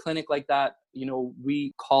up a clinic like that,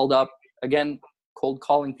 we called up, again, cold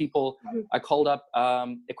calling people. I called up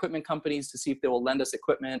equipment companies to see if they will lend us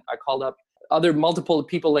equipment. I called up multiple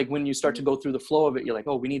people. Like when you start to go through the flow of it, you're like,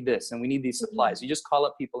 oh, we need this and we need these supplies. You just call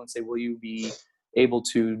up people and say, will you be able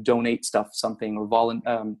to donate something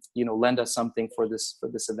or lend us something for this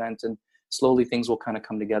event? And slowly things will kind of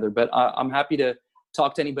come together. But I'm happy to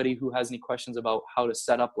talk to anybody who has any questions about how to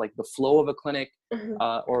set up like the flow of a clinic,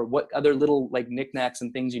 or what other little like knickknacks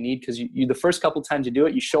and things you need. Because you the first couple times you do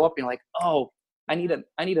it, you show up and you're like, oh, I need a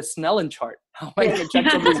Snellen chart. How am I going to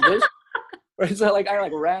check somebody's vision? Right? So I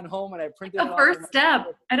ran home and I printed it. The first step.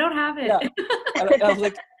 I don't have it. Yeah. And I was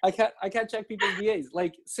like, I can't check people's VAs,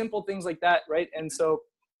 like simple things like that, right? And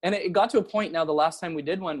it got to a point now. The last time we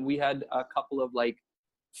did one, we had a couple of like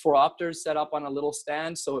phoropters set up on a little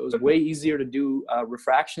stand, so it was way easier to do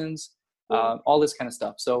refractions, all this kind of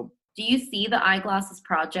stuff. So do you see the eyeglasses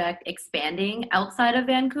project expanding outside of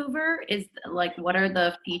Vancouver? What are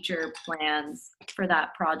the future plans for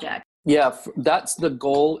that project? Yeah, that's the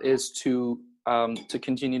goal, is to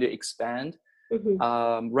continue to expand.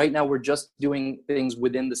 Right now we're just doing things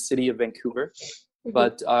within the city of Vancouver,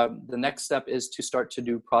 but the next step is to start to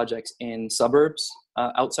do projects in suburbs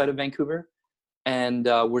outside of Vancouver. And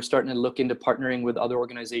we're starting to look into partnering with other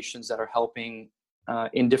organizations that are helping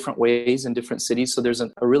in different ways in different cities. So there's a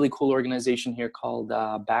really cool organization here called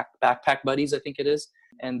Backpack Buddies, I think it is.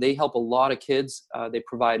 And they help a lot of kids. They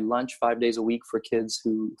provide lunch 5 days a week for kids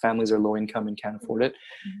who families are low income and can't afford it.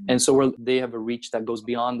 And so they have a reach that goes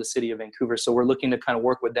beyond the city of Vancouver. So we're looking to kind of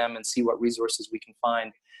work with them and see what resources we can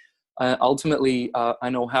find. Ultimately, I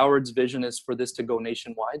know Howard's vision is for this to go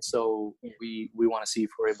nationwide. So we want to see if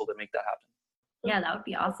we're able to make that happen. Yeah, that would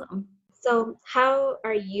be awesome. So how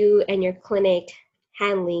are you and your clinic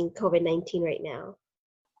handling COVID-19 right now?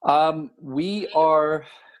 We are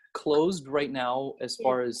closed right now as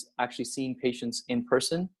far as actually seeing patients in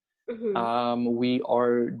person. We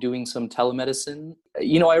are doing some telemedicine.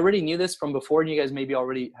 I already knew this from before, and you guys maybe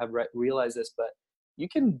already have realized this, but you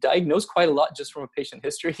can diagnose quite a lot just from a patient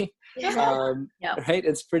history. Right?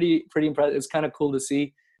 It's pretty impressive. It's kind of cool to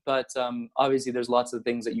see, but obviously there's lots of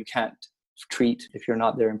things that you can't treat if you're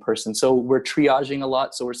not there in person. So we're triaging a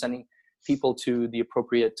lot. So we're sending people to the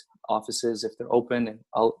appropriate offices if they're open, and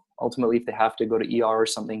ultimately if they have to go to ER or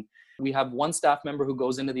something. We have one staff member who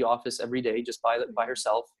goes into the office every day just by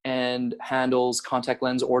herself and handles contact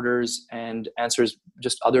lens orders and answers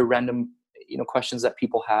just other random questions that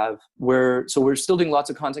people have. We're still doing lots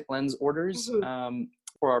of contact lens orders.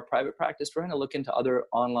 For our private practice, we're going to look into other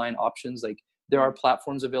online options. Like there are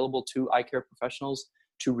platforms available to eye care professionals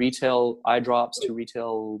to retail eye drops, to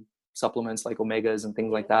retail supplements like omegas and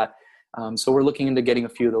things like that. So we're looking into getting a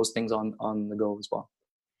few of those things on the go as well.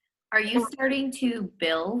 Are you starting to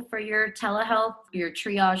bill for your telehealth, your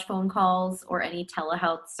triage phone calls, or any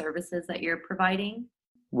telehealth services that you're providing?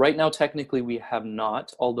 Right now, technically, we have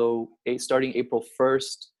not, although starting April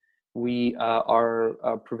 1st,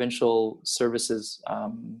 our provincial services,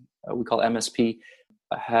 we call MSP,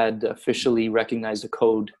 had officially recognized a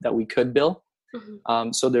code that we could bill.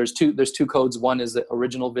 So there's two codes. One is the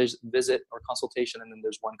original visit or consultation, and then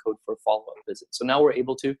there's one code for follow-up visit. So now we're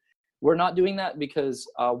able to. We're not doing that because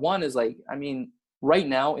one is right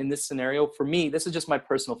now in this scenario, for me, this is just my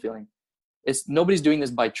personal feeling. Nobody's doing this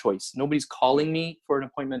by choice. Nobody's calling me for an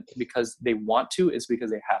appointment because they want to. It's because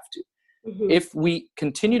they have to. If we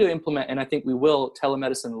continue to implement, and I think we will,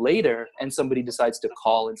 telemedicine later, and somebody decides to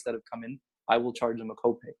call instead of come in, I will charge them a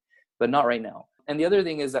copay, but not right now. And the other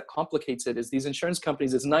thing is that complicates it is these insurance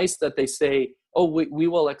companies, it's nice that they say, oh, we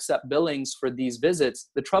will accept billings for these visits.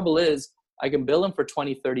 The trouble is I can bill them for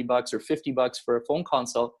 $20, $30 or $50 for a phone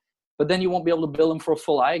consult, but then you won't be able to bill them for a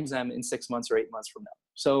full eye exam in 6 months or 8 months from now.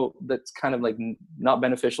 So that's kind of not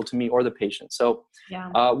beneficial to me or the patient. So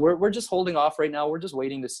we're just holding off right now. We're just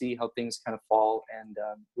waiting to see how things kind of fall, and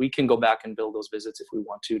we can go back and bill those visits if we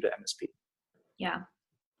want to MSP. Yeah.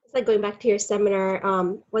 It's like going back to your seminar,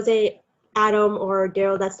 was it Adam or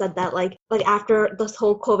Daryl that said that like after this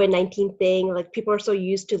whole COVID-19 thing, like people are so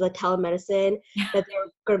used to the telemedicine that they're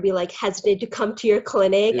going to be like hesitant to come to your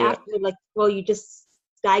clinic after well, you just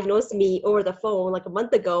diagnosed me over the phone like a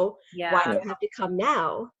month ago. Why do I have to come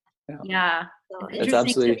now? Yeah. So, it's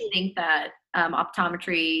interesting to think that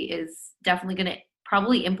optometry is definitely going to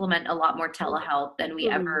probably implement a lot more telehealth than we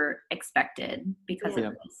ever expected because of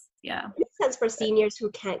this. Yeah. It makes sense for seniors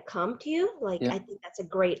who can't come to you. I think that's a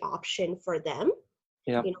great option for them.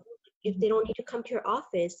 Yeah. If they don't need to come to your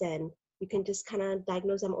office, then you can just kind of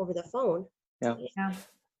diagnose them over the phone. Yeah.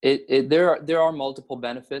 There are multiple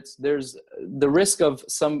benefits. There's the risk of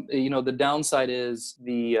some, the downside is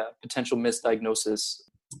the potential misdiagnosis,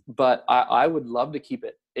 but I would love to keep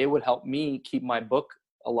it. It would help me keep my book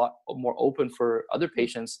a lot more open for other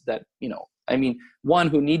patients that, one,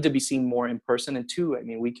 who need to be seen more in person, and two,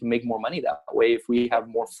 we can make more money that way if we have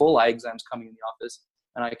more full eye exams coming in the office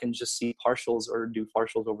and I can just see partials or do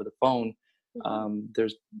partials over the phone.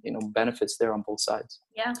 There's benefits there on both sides.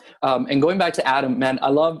 Yeah. And going back to Adam, man, I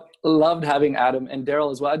loved having Adam and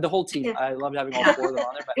Daryl as well. The whole team. I loved having all four of them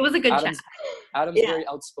on there. But it was a good chat. Adam's very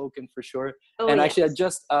outspoken for sure. Actually, I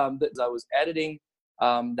just I was editing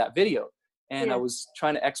that video. And I was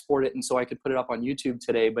trying to export it, and so I could put it up on YouTube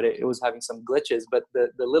today, but it was having some glitches. But the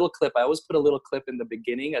little clip, I always put a little clip in the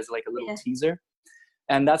beginning as like a little teaser.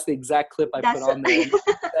 And that's the exact clip I put on there.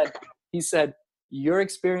 He said, your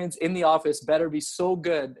experience in the office better be so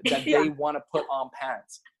good that they want to put on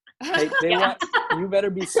pants. You better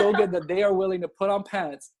be so good that they are willing to put on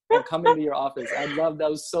pants and come into your office. I love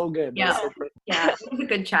that. Was so good. Yeah. It was a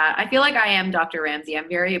good chat. I feel like I am Dr. Ramsey. I'm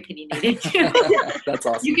very opinionated too. That's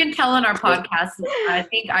awesome. You can tell on our podcast. I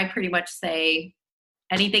think I pretty much say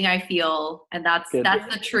anything I feel, and that's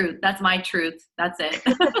the truth. That's my truth. That's it.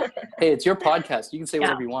 Hey, it's your podcast. You can say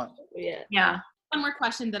whatever you want. Yeah. One more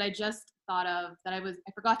question that I just thought of that I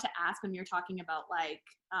forgot to ask when you were talking about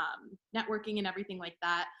networking and everything like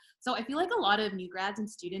that. So I feel like a lot of new grads and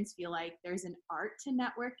students feel like there's an art to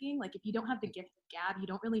networking. Like if you don't have the gift of gab, you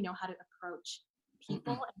don't really know how to approach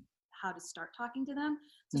people and how to start talking to them.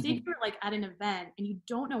 So say if you're at an event and you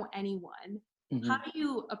don't know anyone, how do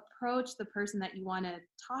you approach the person that you want to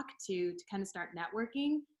talk to kind of start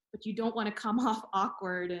networking, but you don't want to come off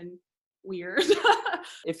awkward and weird?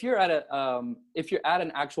 If you're at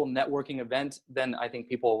an actual networking event, then I think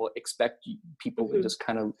people will expect people to just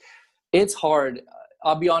kind of It's hard.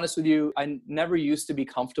 I'll be honest with you. I never used to be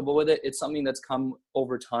comfortable with it. It's something that's come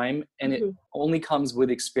over time, and it only comes with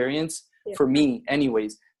experience for me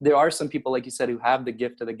anyways. There are some people, like you said, who have the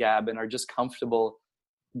gift of the gab and are just comfortable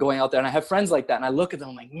going out there. And I have friends like that, and I look at them,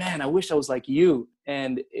 I'm like, man, I wish I was like you.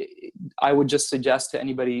 And I would just suggest to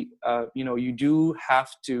anybody, you do have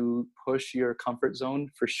to push your comfort zone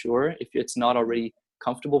for sure. If it's not already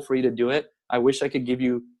comfortable for you to do it, I wish I could give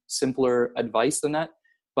you simpler advice than that,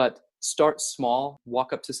 but start small.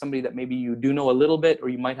 Walk up to somebody that maybe you do know a little bit, or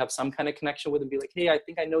you might have some kind of connection with, and be like, hey, I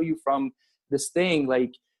think I know you from this thing,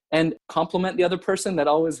 like, and compliment the other person. That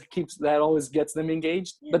always gets them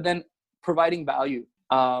engaged. But then providing value.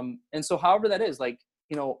 And so however that is, like,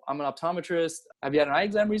 I'm an optometrist. Have you had an eye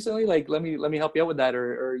exam recently? Like, let me help you out with that.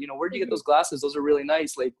 Or where'd you get those glasses? Those are really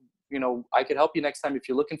nice. Like, I could help you next time if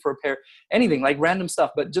you're looking for a pair, anything, like random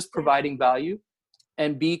stuff, but just providing value,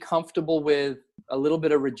 and be comfortable with a little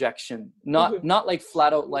bit of rejection. Not like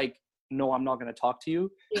flat out, like, no, I'm not going to talk to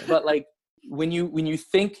you. But like when you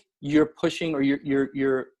think you're pushing, or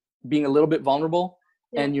you're being a little bit vulnerable,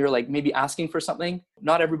 and you're like maybe asking for something,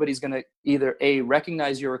 not everybody's going to either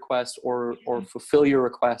recognize your request or fulfill your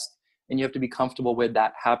request. And you have to be comfortable with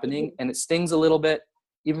that happening. And it stings a little bit.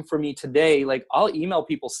 Even for me today, like, I'll email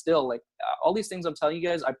people still, like, all these things I'm telling you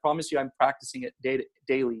guys, I promise you I'm practicing it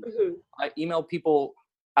daily. I email people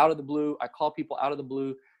out of the blue. I call people out of the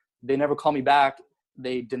blue. They never call me back.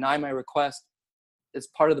 They deny my request. It's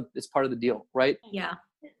part of the deal, right? Yeah.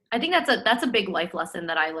 I think that's a big life lesson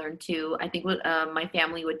that I learned too. I think what my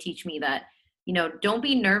family would teach me, that, don't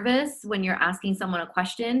be nervous when you're asking someone a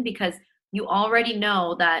question, because you already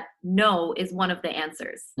know that no is one of the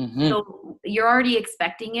answers. So you're already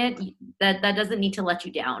expecting it. That doesn't need to let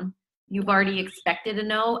you down. You've already expected a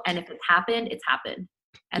no, and if it's happened, it's happened.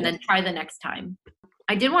 And then try the next time.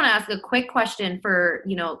 I did want to ask a quick question for,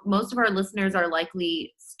 most of our listeners are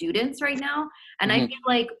likely students right now. And I feel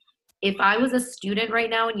like if I was a student right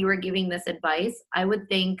now and you were giving this advice, I would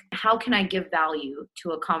think, how can I give value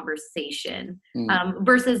to a conversation?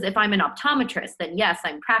 Versus if I'm an optometrist, then yes,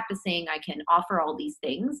 I'm practicing, I can offer all these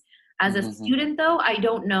things. As a student though, I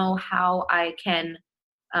don't know how I can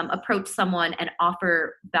approach someone and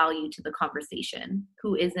offer value to the conversation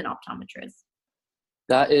who is an optometrist.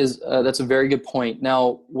 That's a very good point.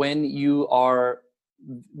 Now, when you are,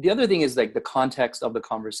 the other thing is like the context of the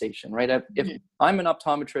conversation, right? If I'm an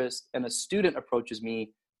optometrist and a student approaches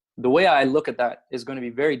me, the way I look at that is going to be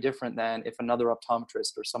very different than if another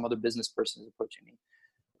optometrist or some other business person is approaching me.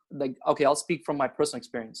 Like, okay, I'll speak from my personal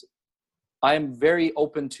experience. I am very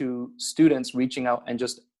open to students reaching out and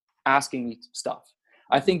just asking me stuff.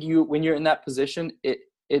 I think when you're in that position,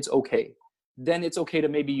 it's okay. Then it's okay to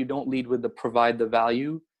maybe you don't lead with the provide the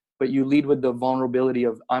value, but you lead with the vulnerability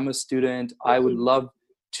of, I'm a student. I would love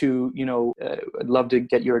to, I'd love to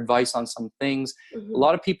get your advice on some things. A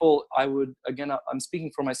lot of people, I'm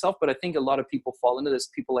speaking for myself, but I think a lot of people fall into this.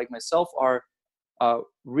 People like myself are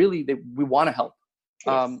we want to help.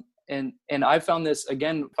 And I found this,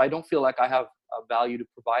 again, if I don't feel like I have a value to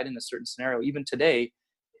provide in a certain scenario, even today,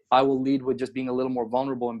 I will lead with just being a little more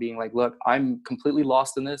vulnerable and being like, look, I'm completely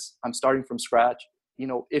lost in this. I'm starting from scratch.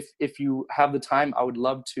 If you have the time, I would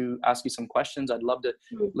love to ask you some questions. I'd love to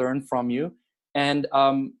learn from you. And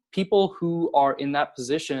people who are in that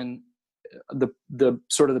position, the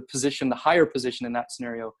higher position in that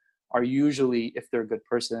scenario, are usually, if they're a good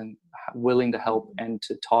person, willing to help and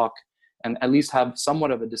to talk and at least have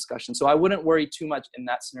somewhat of a discussion. So I wouldn't worry too much in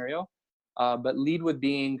that scenario, but lead with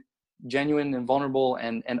being genuine and vulnerable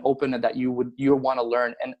and open, that you want to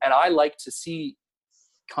learn. And I like to see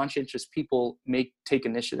conscientious people take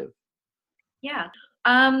initiative. Yeah.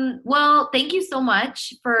 Well, thank you so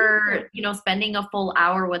much for, spending a full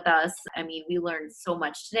hour with us. I mean, we learned so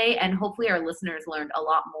much today, and hopefully our listeners learned a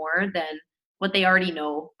lot more than what they already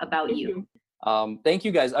know about you. Thank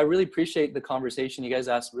you guys. I really appreciate the conversation. You guys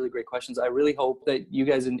asked really great questions. I really hope that you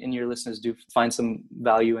guys and your listeners do find some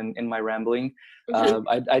value in my rambling.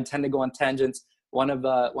 I tend to go on tangents. One of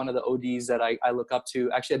the ODs that I look up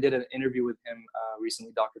to, actually, I did an interview with him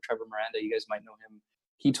recently, Dr. Trevor Miranda. You guys might know him.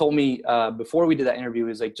 He told me before we did that interview, he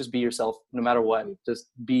was like, just be yourself no matter what.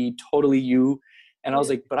 Just be totally you. And I was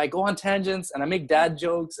like, but I go on tangents and I make dad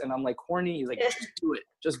jokes and I'm like corny. He's like, just do it.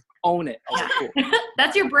 Just own it. I was like, cool.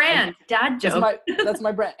 That's your brand, dad joke. That's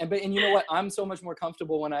my brand. And you know what? I'm so much more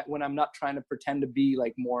comfortable when I'm not trying to pretend to be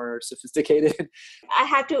like more sophisticated. I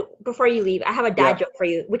have to, before you leave, I have a dad joke for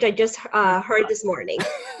you, which I just heard this morning.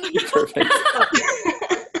 Perfect.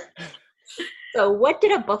 So what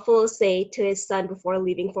did a buffalo say to his son before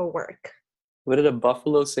leaving for work? What did a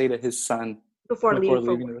buffalo say to his son before leaving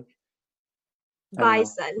for work? Bye,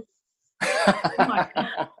 son. Oh my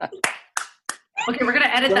God. Okay, we're gonna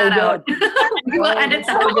edit that out. We'll edit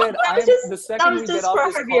that out. The second we get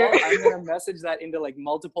off this call, I'm gonna message that into like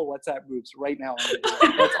multiple WhatsApp groups right now.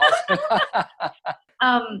 That's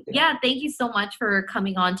awesome. Yeah, thank you so much for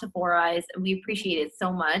coming on to Four Eyes. We appreciate it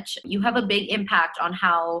so much. You have a big impact on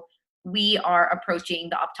how we are approaching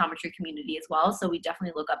the optometry community as well. So we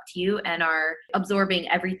definitely look up to you and are absorbing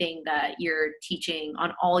everything that you're teaching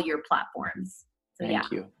on all your platforms. So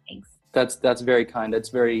Thank you. Thanks. That's very kind. That's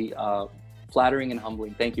very flattering and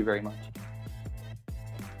humbling. Thank you very much.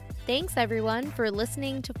 Thanks everyone for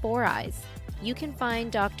listening to Four Eyes. You can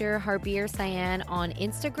find Dr. Harbir Sayan on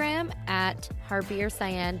Instagram at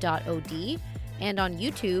harbirsayan.od and on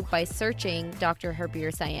YouTube by searching Dr.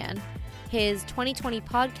 Harbir Sayan. His 2020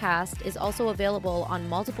 podcast is also available on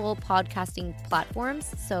multiple podcasting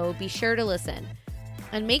platforms, so be sure to listen.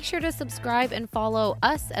 And make sure to subscribe and follow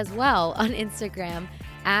us as well on Instagram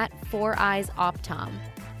at 4EyesOptom.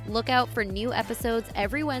 Look out for new episodes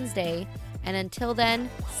every Wednesday, and until then,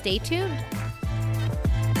 stay tuned.